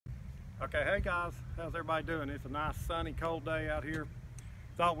Okay, hey guys, how's everybody doing? It's a nice sunny cold day out here.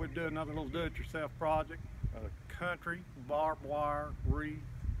 Thought we'd do another little do-it-yourself project. A country barbed wire wreath,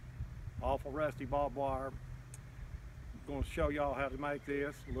 awful rusty barbed wire. I'm going to show y'all how to make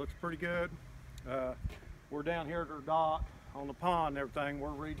this. It looks pretty good. We're down here at our dock on the pond and everything. We're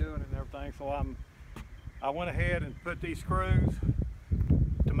redoing it and everything, so I went ahead and put these screws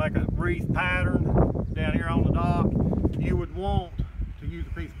to make a wreath pattern down here on the dock. You would want to use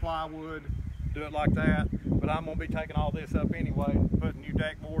a piece of plywood, do it like that, but I'm going to be taking all this up anyway, putting new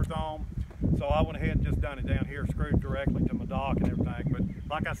deck boards on. So I went ahead and just done it down here, screwed directly to my dock and everything. But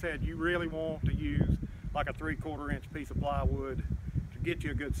like I said, you really want to use like a 3/4 inch piece of plywood to get you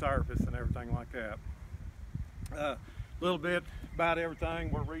a good surface and everything like that. A little bit about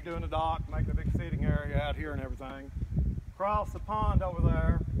everything. We're redoing the dock, making a big sitting area out here and everything. Across the pond over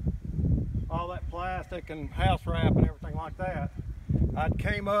there, all that plastic and house wrap and everything like that, I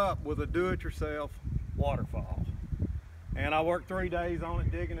came up with a do-it-yourself waterfall. And I worked 3 days on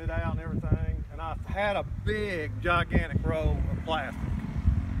it, digging it out and everything. And I had a big, gigantic roll of plastic.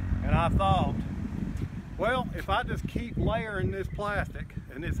 And I thought, well, if I just keep layering this plastic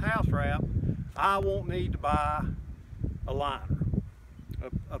and this house wrap, I won't need to buy a liner,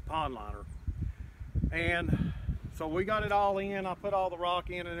 a pond liner. And so we got it all in. I put all the rock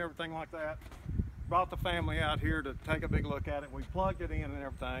in and everything like that. Brought the family out here to take a big look at it. We plugged it in and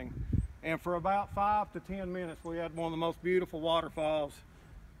everything. And for about 5 to 10 minutes, we had one of the most beautiful waterfalls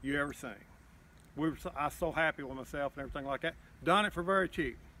you ever seen. I was so happy with myself and everything like that. Done it for very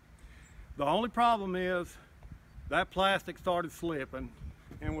cheap. The only problem is that plastic started slipping,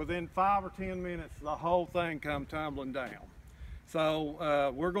 and within 5 or 10 minutes, the whole thing come tumbling down.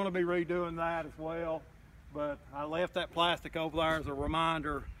 So we're going to be redoing that as well. But I left that plastic over there as a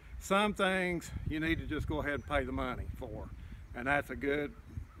reminder. Some things you need to just go ahead and pay the money for, and that's a good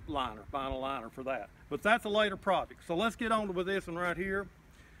liner, vinyl liner for that. But that's a later project. So let's get on with this one right here.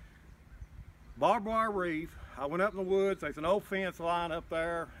 Barbed wire wreath. I went up in the woods. There's an old fence line up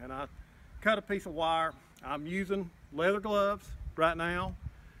there, and I cut a piece of wire. I'm using leather gloves right now,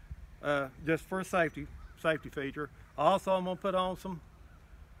 just for a safety feature. Also, I'm gonna put on some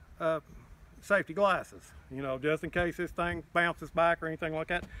safety glasses, you know, just in case this thing bounces back or anything like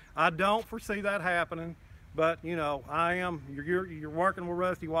that. I don't foresee that happening, but you know, you're working with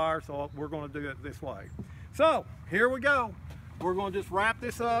rusty wire, so we're going to do it this way. So here we go. We're going to just wrap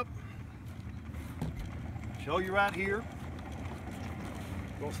this up, show you right here.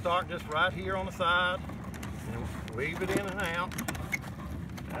 We'll start just right here on the side and weave it in and out.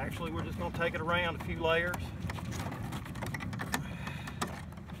 Actually, we're just going to take it around a few layers.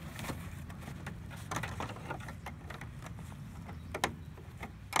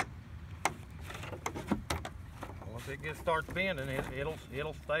 Once it starts bending,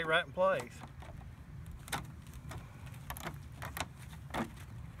 it'll stay right in place.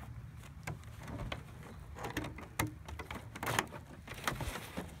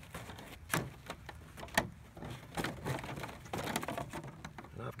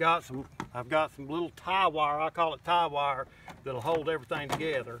 And I've got some little tie wire. I call it tie wire, that'll hold everything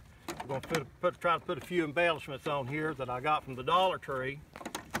together. I'm going to try to put a few embellishments on here that I got from the Dollar Tree.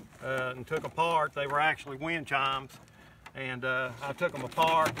 And took apart. They were actually wind chimes, and I took them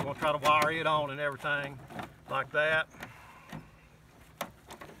apart. I'm going to try to wire it on and everything like that,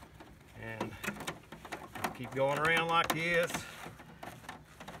 and keep going around like this.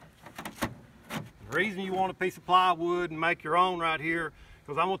 The reason you want a piece of plywood and make your own right here,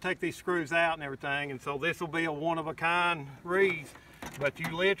 because I'm going to take these screws out and everything, and so this will be a one-of-a-kind wreath, but you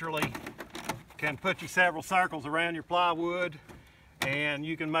literally can put you several circles around your plywood, and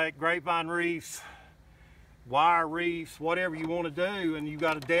you can make grapevine wreaths, wire wreaths, whatever you want to do, and you've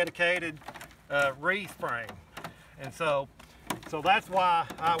got a dedicated wreath frame. And so that's why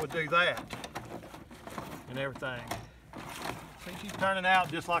I would do that and everything. See, she's turning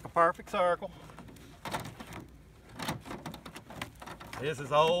out just like a perfect circle. This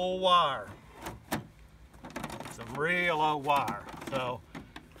is old wire, some real old wire.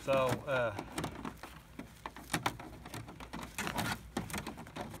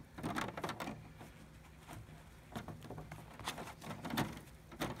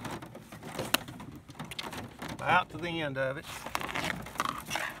 Out to the end of it.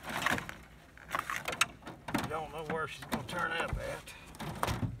 Don't know where she's going to turn up at.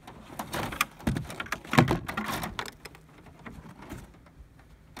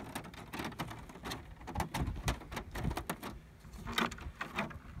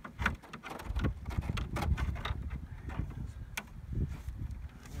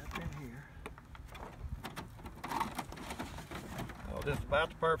 Up in here. I'll just about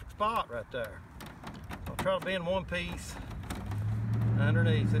the perfect spot right there. I'll try to bend one piece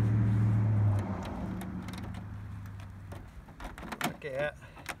underneath it. Like that.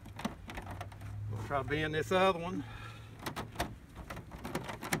 We'll try to bend this other one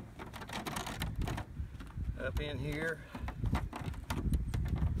up in here.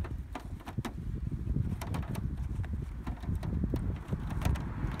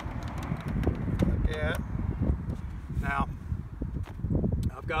 Like that. Now,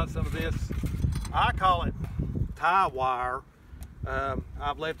 I've got some of this, I call it tie wire.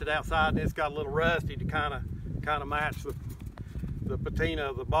 I've left it outside and it's got a little rusty to kind of match the patina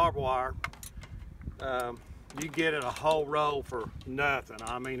of the barbed wire. You get it a whole roll for nothing.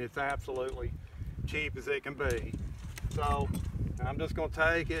 I mean, it's absolutely cheap as it can be. So I'm just going to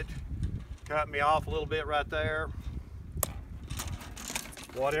take it, cut me off a little bit right there,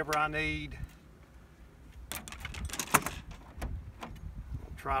 whatever I need.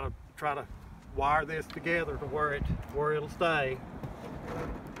 Try to wire this together to where it'll stay,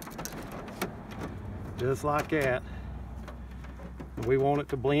 just like that. We want it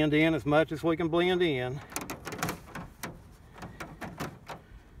to blend in as much as we can blend in.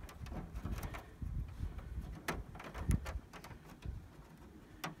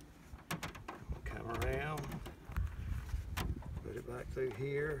 Come around, put it back through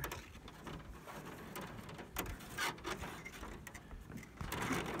here.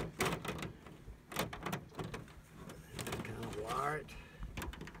 Kind of wire it.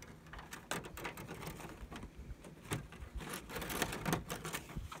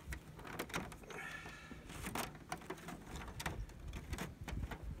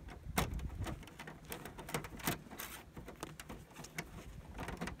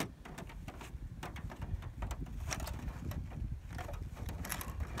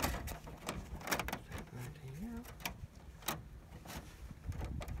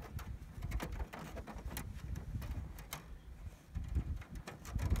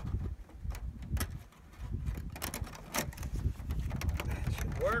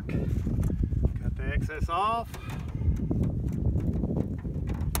 Work. Cut the excess off.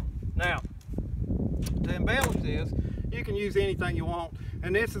 Now, to embellish this, you can use anything you want,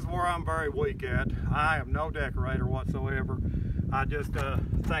 and this is where I'm very weak at. I am no decorator whatsoever. I just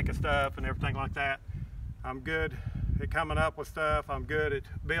think of stuff and everything like that. I'm good at coming up with stuff. I'm good at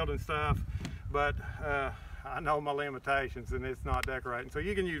building stuff, but I know my limitations, and it's not decorating. So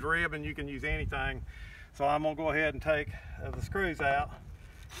you can use ribbon, you can use anything. So I'm gonna go ahead and take the screws out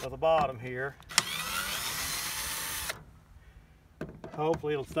of the bottom here.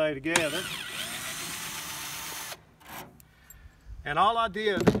 Hopefully it'll stay together. And all I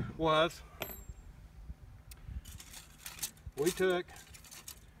did was, we took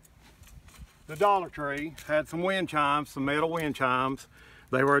the Dollar Tree, had some wind chimes, some metal wind chimes.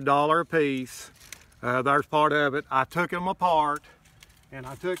 They were $1 a piece. There's part of it. I took them apart and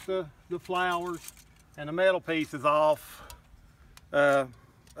I took the flowers and the metal pieces off of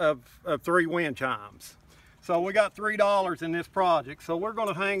 3 wind chimes. So we got $3 in this project. So we're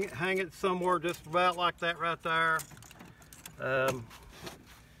going to hang it somewhere just about like that right there. Let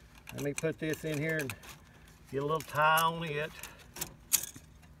me put this in here and get a little tie on it.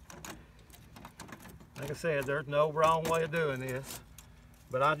 Like I said, there's no wrong way of doing this,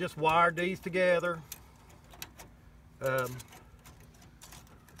 but I just wired these together. Now,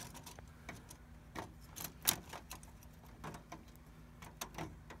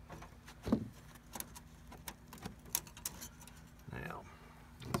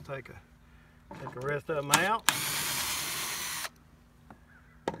 let's take the rest of them out.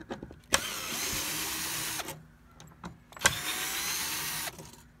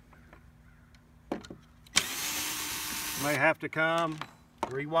 May have to come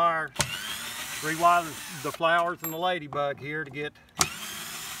rewire the flowers and the ladybug here to get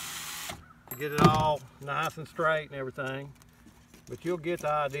it all nice and straight and everything. But you'll get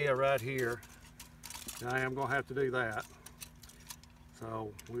the idea right here. I am going to have to do that.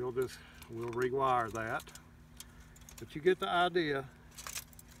 So we'll rewire that. But you get the idea.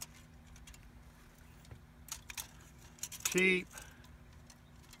 Cheap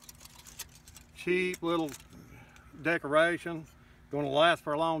little decoration, going to last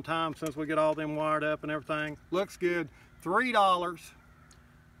for a long time since we get all them wired up and everything. Looks good. $3.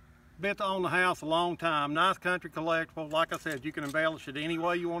 Been to own the house a long time. Nice country collectible. Like I said, you can embellish it any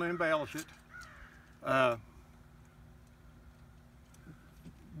way you want to embellish it.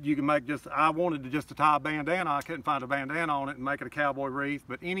 You can make I wanted to tie a bandana. I couldn't find a bandana on it and make it a cowboy wreath,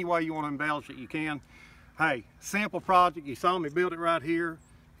 but any way you want to embellish it, you can. Hey, simple project. You saw me build it right here.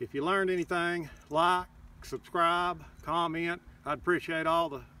 If you learned anything, like, subscribe, comment, I'd appreciate all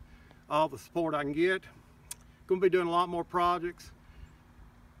the support I can get. Going to be doing a lot more projects.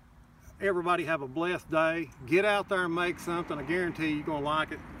 Everybody have a blessed day. Get out there and make something. I guarantee you're going to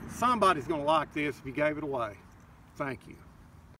like it. Somebody's going to like this if you gave it away. Thank you.